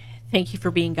say, thank you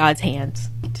for being God's hands.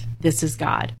 This is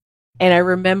God. And I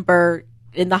remember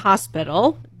in the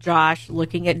hospital, Josh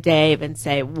looking at Dave and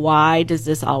say, "Why does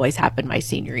this always happen my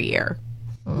senior year?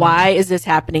 Why is this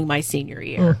happening my senior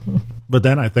year?" But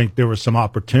then I think there were some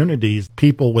opportunities,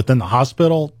 people within the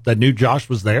hospital that knew Josh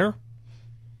was there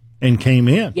and came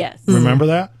in. Yes. Remember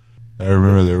that? I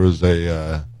remember there was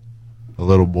a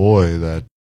little boy that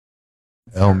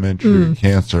elementary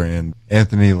cancer, and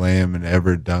Anthony Lamb and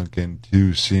Everett Duncan,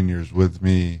 two seniors with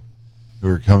me who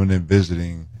were coming in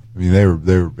visiting. I mean, they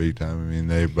were big time. I mean,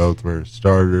 they both were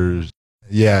starters.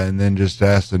 Yeah, and then just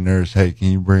asked the nurse, "Hey,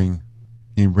 can you bring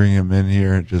him in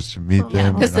here just to meet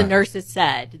them?" Because the nurses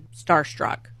said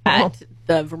starstruck at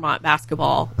the Vermont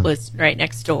basketball was right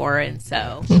next door, and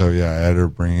so yeah, I had her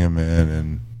bring him in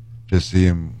and just see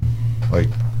him like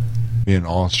being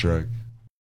awestruck.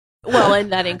 Well,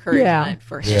 and that encouragement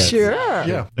for him. Sure.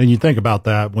 Yeah. And you think about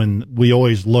that when we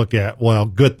always look at,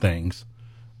 good things,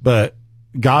 but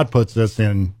God puts us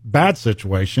in bad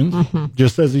situations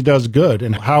just as he does good.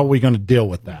 And how are we going to deal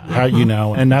with that? How,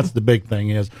 and that's the big thing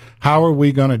is, how are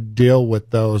we going to deal with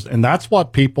those? And that's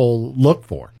what people look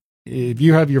for. If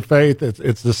you have your faith,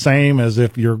 it's the same as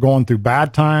if you're going through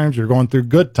bad times, you're going through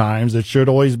good times. It should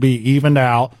always be evened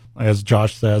out. As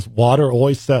Josh says, water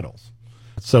always settles.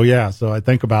 So I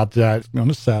think about that. It's going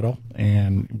to settle,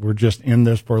 and we're just in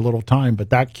this for a little time. But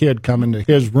that kid coming to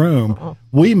his room,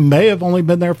 we may have only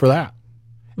been there for that.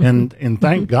 And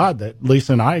thank God that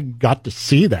Lisa and I got to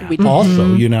see that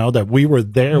also, that we were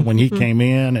there when he came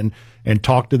in and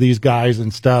talked to these guys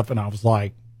and stuff. And I was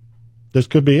like, this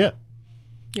could be it.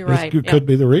 You're right. This could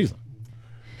be the reason.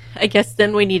 I guess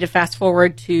then we need to fast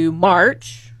forward to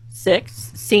March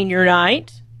 6th, senior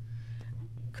night.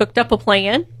 Cooked up a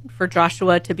plan for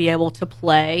Joshua to be able to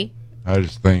play. I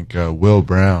just think Will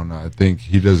Brown, I think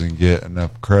he doesn't get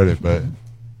enough credit, but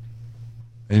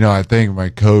I think my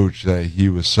coach, that he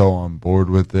was so on board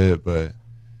with it, but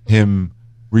him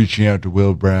reaching out to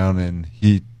Will Brown, and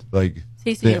he's the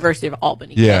University of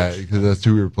Albany. Yeah, because that's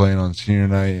who we were playing on senior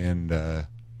night, and I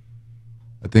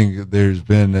think there's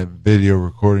been video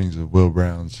recordings of Will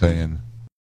Brown saying,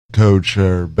 "Coach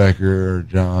or Becker or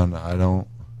John, I don't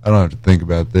have to think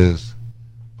about this,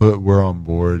 but we're on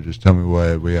board. Just tell me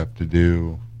what we have to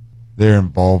do." Their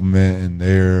involvement and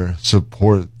their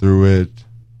support through it,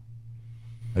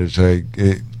 I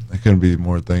couldn't be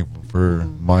more thankful for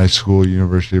my school,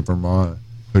 University of Vermont,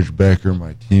 Coach Becker,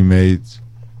 my teammates,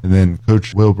 and then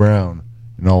Coach Will Brown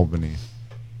in Albany.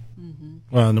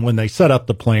 Well, and when they set up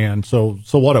the plan, so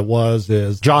what it was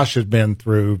is Josh had been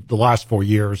through the last 4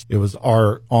 years. It was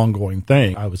our ongoing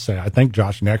thing. I would say, I think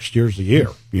Josh, next year's the year,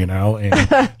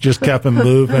 and just kept him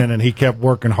moving, and he kept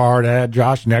working hard at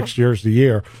Josh. Next year's the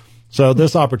year. So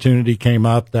this opportunity came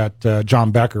up that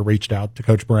John Becker reached out to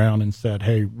Coach Brown and said,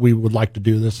 "Hey, we would like to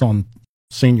do this on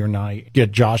senior night,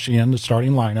 get Josh in the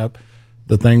starting lineup."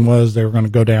 The thing was they were going to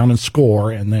go down and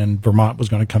score, and then Vermont was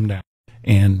going to come down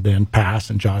and then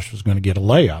pass, and Josh was going to get a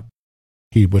layup.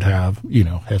 He would have,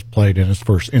 has played in his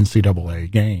first NCAA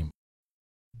game.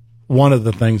 One of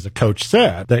the things the coach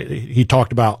said, he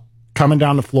talked about coming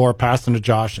down the floor, passing to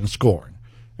Josh, and scoring.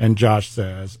 And Josh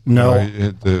says, no.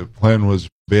 The plan was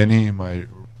Benny,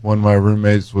 one of my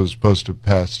roommates, was supposed to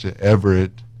pass to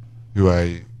Everett, who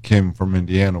I came from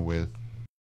Indiana with.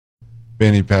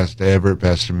 Benny passed to Everett,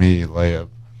 passed to me, layup.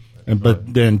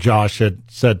 But then Josh had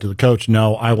said to the coach,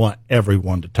 "No, I want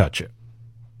everyone to touch it,"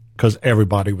 because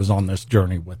everybody was on this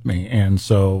journey with me. And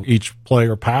so each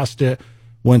player passed it,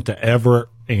 went to Everett,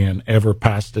 and Everett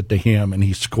passed it to him, and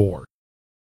he scored.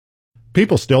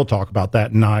 People still talk about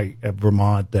that night at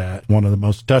Vermont, that one of the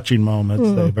most touching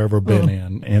moments they've ever been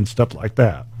in, and stuff like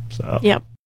that. So, yep.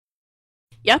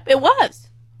 Yep, it was.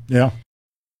 Yeah.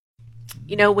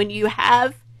 You know, when you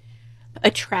have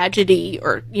a tragedy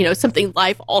or, you know, something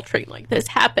life-altering like this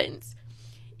happens,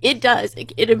 it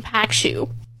impacts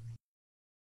you.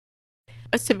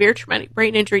 A severe traumatic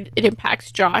brain injury, it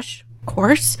impacts Josh, of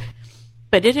course,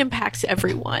 but it impacts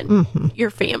everyone, your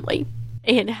family,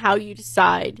 and how you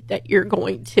decide that you're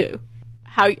going to,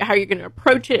 how you're going to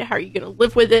approach it, how are you going to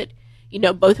live with it. You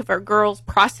know, both of our girls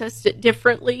processed it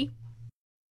differently.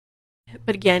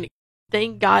 But again,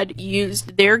 thank God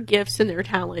used their gifts and their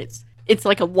talents. It's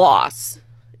like a loss.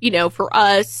 You know, for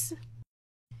us,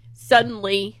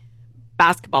 suddenly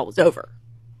basketball was over.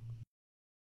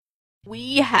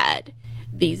 We had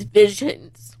these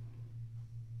visions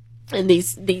and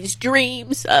these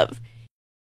dreams of,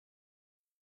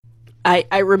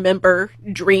 I remember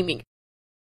dreaming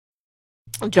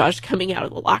of Josh coming out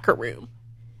of the locker room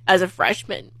as a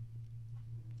freshman,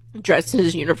 dressed in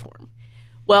his uniform.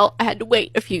 Well, I had to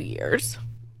wait a few years.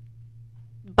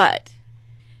 But,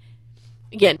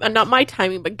 again, not my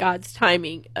timing, but God's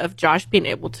timing of Josh being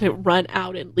able to run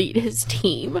out and lead his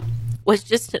team was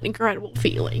just an incredible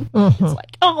feeling. It's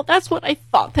like, oh, that's what I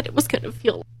thought that it was going to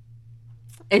feel like.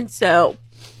 And so,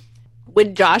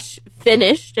 when Josh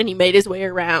finished and he made his way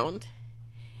around,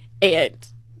 and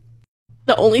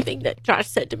the only thing that Josh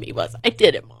said to me was, I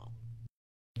did it, Mom.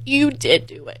 You did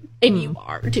do it, and you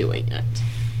are doing it.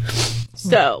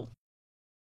 So,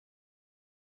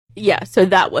 yeah, so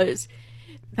that was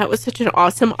such an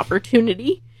awesome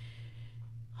opportunity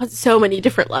on so many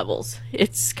different levels.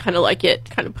 It's kind of like it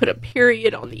kind of put a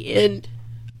period on the end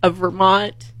of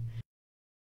Vermont,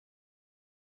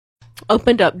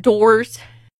 opened up doors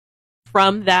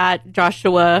from that.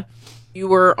 Joshua, you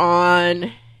were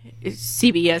on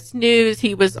CBS News,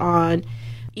 he was on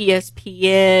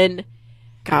ESPN.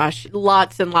 Gosh,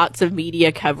 lots and lots of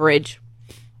media coverage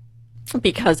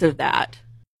because of that.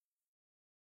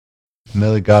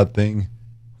 Another God thing,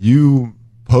 you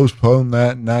postpone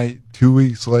that night 2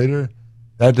 weeks later,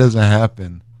 that doesn't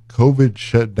happen. COVID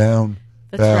shut down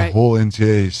that whole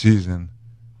NCAA season.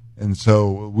 And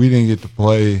so we didn't get to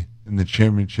play in the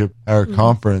championship, our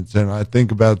conference. And I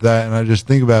think about that, and I just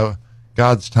think about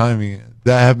God's timing.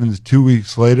 That happens 2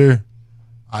 weeks later.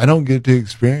 I don't get to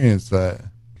experience that.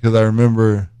 Because I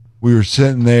remember we were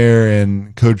sitting there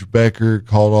and Coach Becker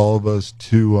called all of us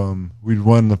to, we'd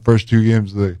won the first 2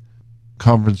 games of the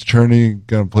conference tourney,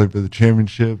 going to play for the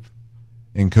championship.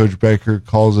 And Coach Becker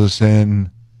calls us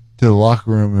in to the locker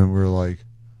room and we're like,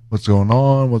 what's going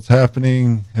on? What's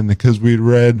happening? And because we'd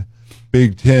read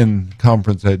Big Ten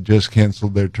Conference had just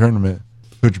canceled their tournament,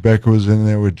 Coach Becker was in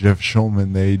there with Jeff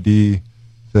Schulman, the AD,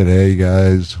 said, hey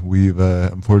guys, we've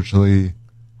unfortunately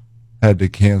had to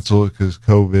cancel it because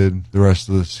COVID the rest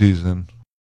of the season.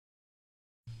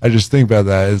 I just think about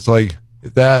that. It's like,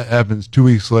 if that happens 2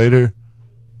 weeks later,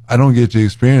 I don't get to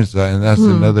experience that. And that's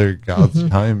another God's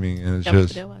timing. And it's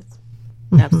just. It was.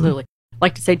 Absolutely. I'd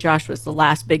like to say Josh was the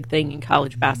last big thing in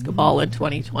college basketball in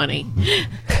 2020.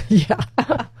 Yeah.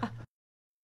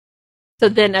 So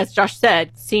then, as Josh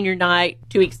said, senior night,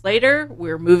 2 weeks later,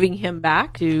 we're moving him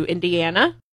back to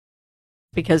Indiana,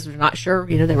 because we're not sure,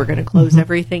 you know, they were going to close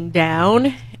everything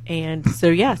down. And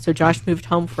so Josh moved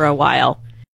home for a while,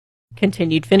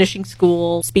 continued finishing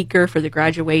school, speaker for the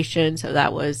graduation. So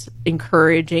that was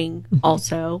encouraging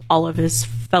also. All of his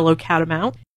fellow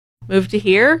Catamount moved to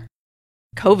here.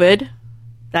 COVID,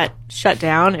 that shut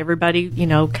down. Everybody, you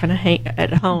know, kind of hang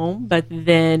at home. But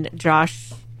then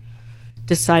Josh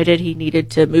decided he needed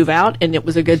to move out, and it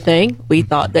was a good thing. We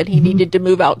thought that he needed to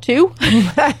move out too.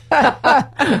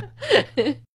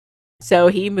 So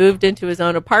he moved into his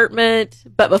own apartment.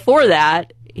 But before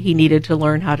that, he needed to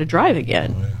learn how to drive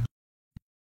again.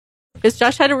 Because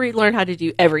Josh had to relearn how to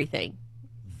do everything.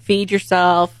 Feed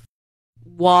yourself,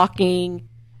 walking,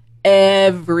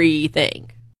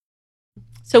 everything.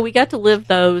 So we got to live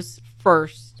those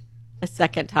first a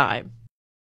second time.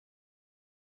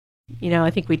 You know,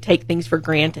 I think we take things for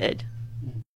granted.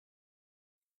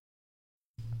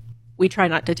 We try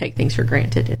not to take things for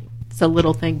granted. It's a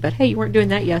little thing, but hey, you weren't doing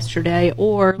that yesterday,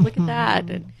 or look at that,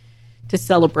 and to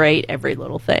celebrate every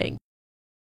little thing.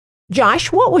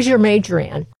 Josh, what was your major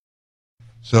in?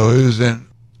 So it was in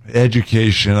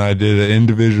education. I did an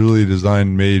individually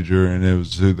designed major, and it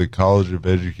was through the College of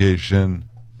Education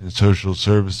and Social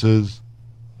Services.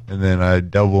 And then I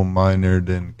double minored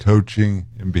in coaching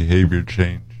and behavior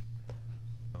change.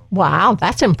 Wow,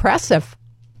 that's impressive.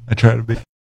 I try to be.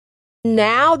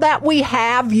 Now that we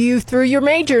have you through your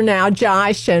major now,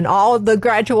 Josh, and all of the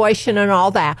graduation and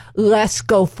all that, let's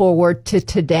go forward to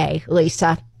today,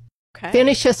 Lisa. Okay.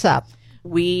 Finish us up.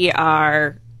 We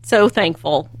are so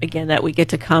thankful, again, that we get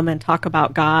to come and talk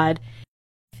about God.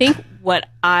 I think what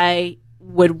I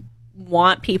would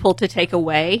want people to take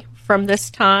away from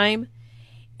this time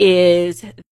is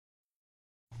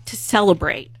to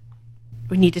celebrate.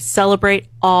 We need to celebrate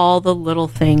all the little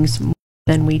things more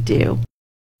than we do.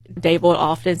 Dave will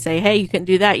often say, hey, you couldn't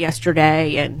do that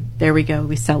yesterday, and there we go,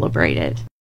 we celebrate it.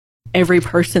 Every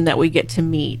person that we get to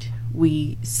meet,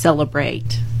 we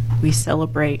celebrate. We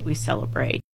celebrate, we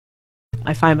celebrate.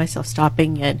 I find myself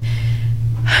stopping and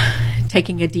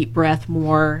taking a deep breath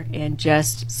more and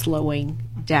just slowing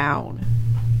down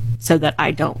so that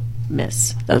I don't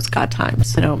miss those God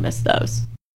times. I don't miss those.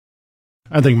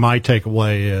 I think my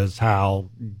takeaway is how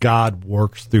God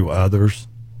works through others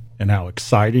and how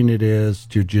exciting it is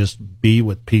to just be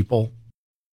with people,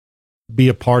 be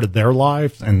a part of their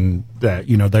lives, and that,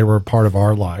 you know, they were a part of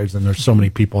our lives. And there's so many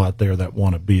people out there that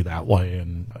want to be that way.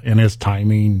 And in his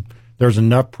timing, there's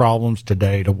enough problems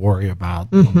today to worry about.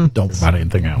 Don't worry about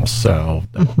anything else. So,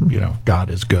 you know, God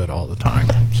is good all the time.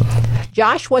 So,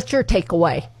 Josh, what's your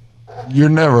takeaway? You're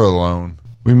never alone.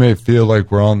 We may feel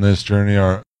like we're on this journey,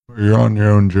 or you're on your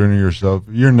own journey yourself.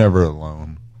 You're never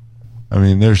alone. I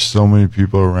mean, there's so many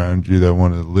people around you that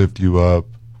want to lift you up.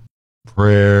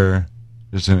 Prayer,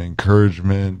 just an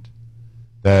encouragement,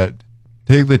 that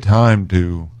take the time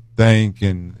to thank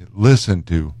and listen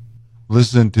to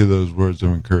those words of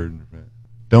encouragement.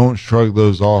 Don't shrug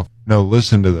those off. No,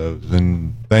 listen to those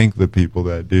and thank the people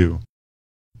that do.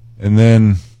 And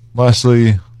then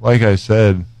lastly, like I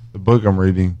said, the book I'm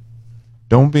reading,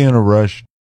 don't be in a rush.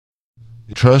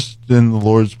 Trust in the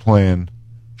Lord's plan.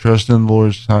 Trust in the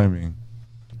Lord's timing.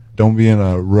 Don't be in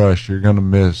a rush. You're going to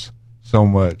miss so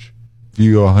much if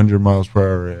you go 100 miles per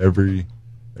hour every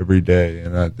day.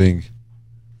 And I think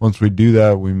once we do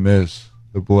that, we miss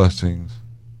the blessings.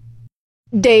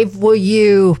 Dave, will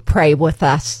you pray with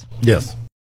us? yes.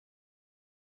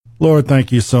 Lord,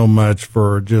 thank you so much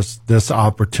for just this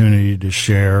opportunity to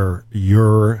share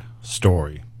your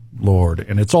story, Lord.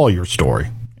 And it's all your story.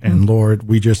 And Lord,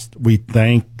 we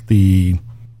thank the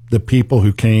people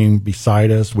who came beside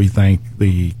us. We thank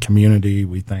the community.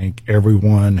 We thank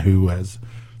everyone who has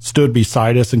stood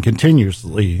beside us and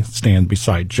continuously stand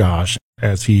beside Josh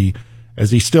as he's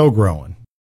still growing.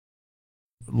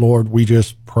 Lord, we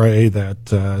just pray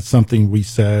that something we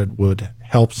said would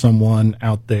help someone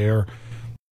out there.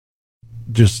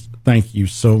 Just thank you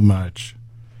so much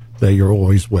that you're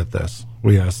always with us.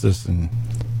 We ask this in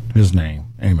his name.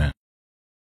 Amen.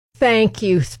 Thank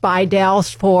you,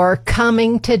 Speidels, for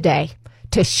coming today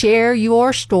to share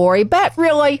your story, but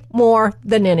really more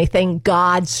than anything,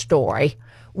 God's story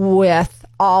with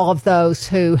all of those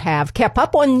who have kept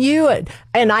up on you.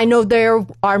 And I know there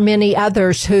are many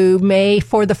others who may,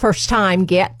 for the first time,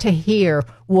 get to hear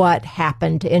what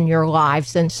happened in your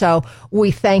lives. And so we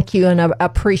thank you and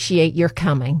appreciate your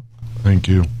coming. Thank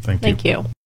you. Thank you.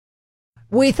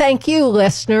 We thank you,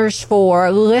 listeners,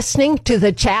 for listening to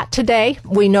the chat today.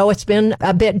 We know it's been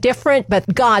a bit different,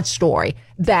 but God's story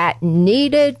that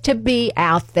needed to be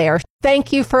out there.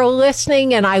 Thank you for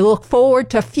listening, and I look forward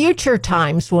to future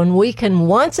times when we can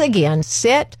once again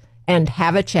sit and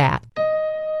have a chat.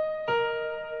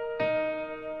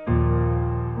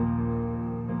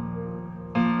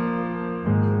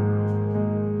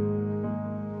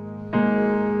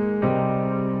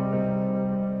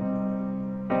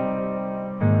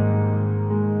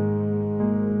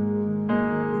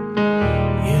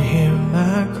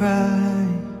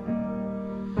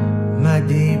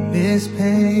 Deepest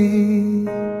pain,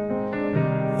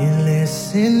 you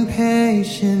listen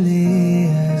patiently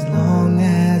as long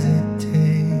as it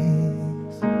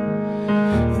takes,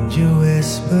 and you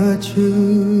whisper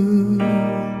truth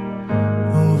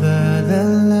over the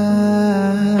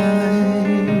lies,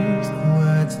 the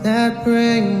words that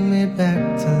bring me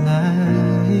back to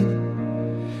life.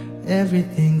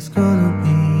 Everything's gonna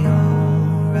be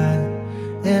alright,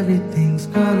 everything's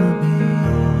gonna be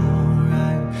alright.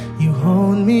 You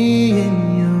hold me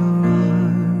in your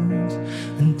arms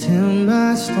until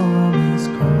my storm is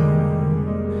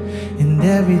gone, and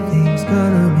everything's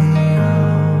gonna be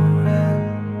alright.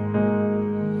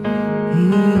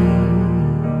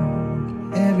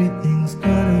 Everything's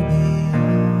gonna be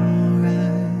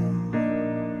alright.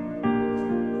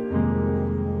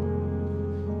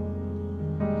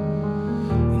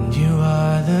 And you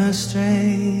are the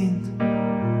strength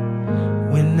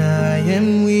when I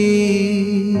am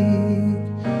weak,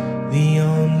 the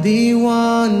only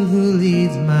one who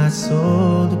leads my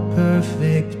soul to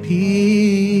perfect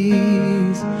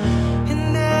peace.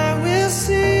 And I will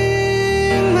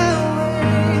sing my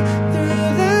way through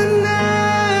the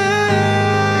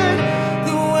night,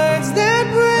 the words that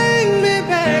bring me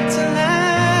back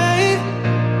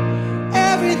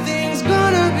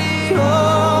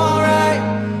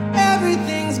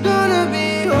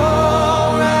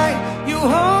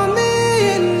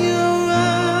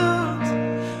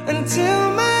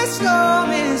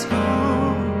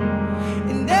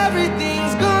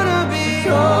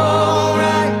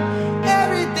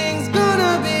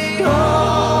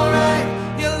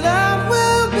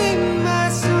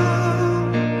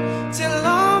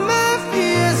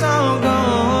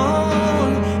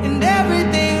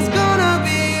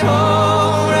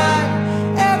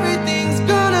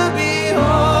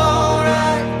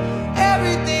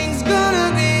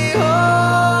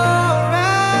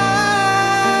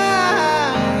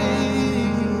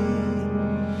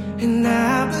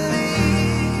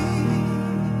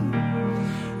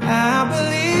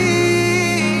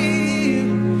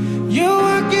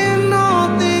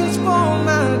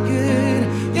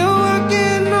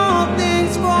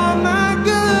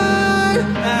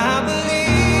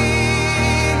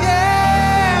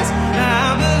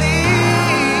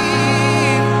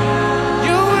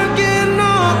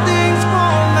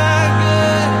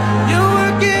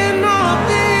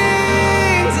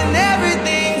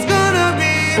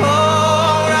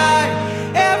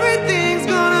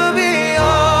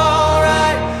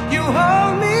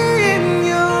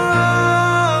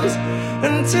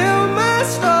till my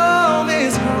storm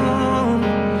is gone.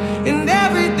 And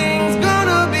everything's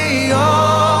gonna be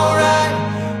alright.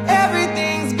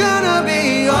 Everything's gonna be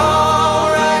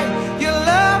alright. Your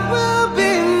love will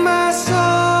be my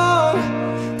song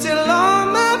till all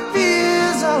my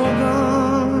fears are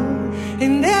gone.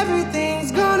 And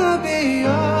everything's gonna be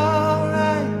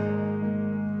alright.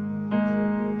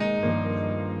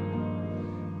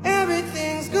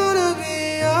 Everything's gonna be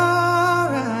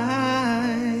alright.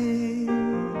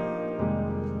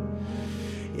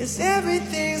 Yes,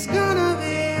 everything's gonna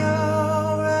be alright.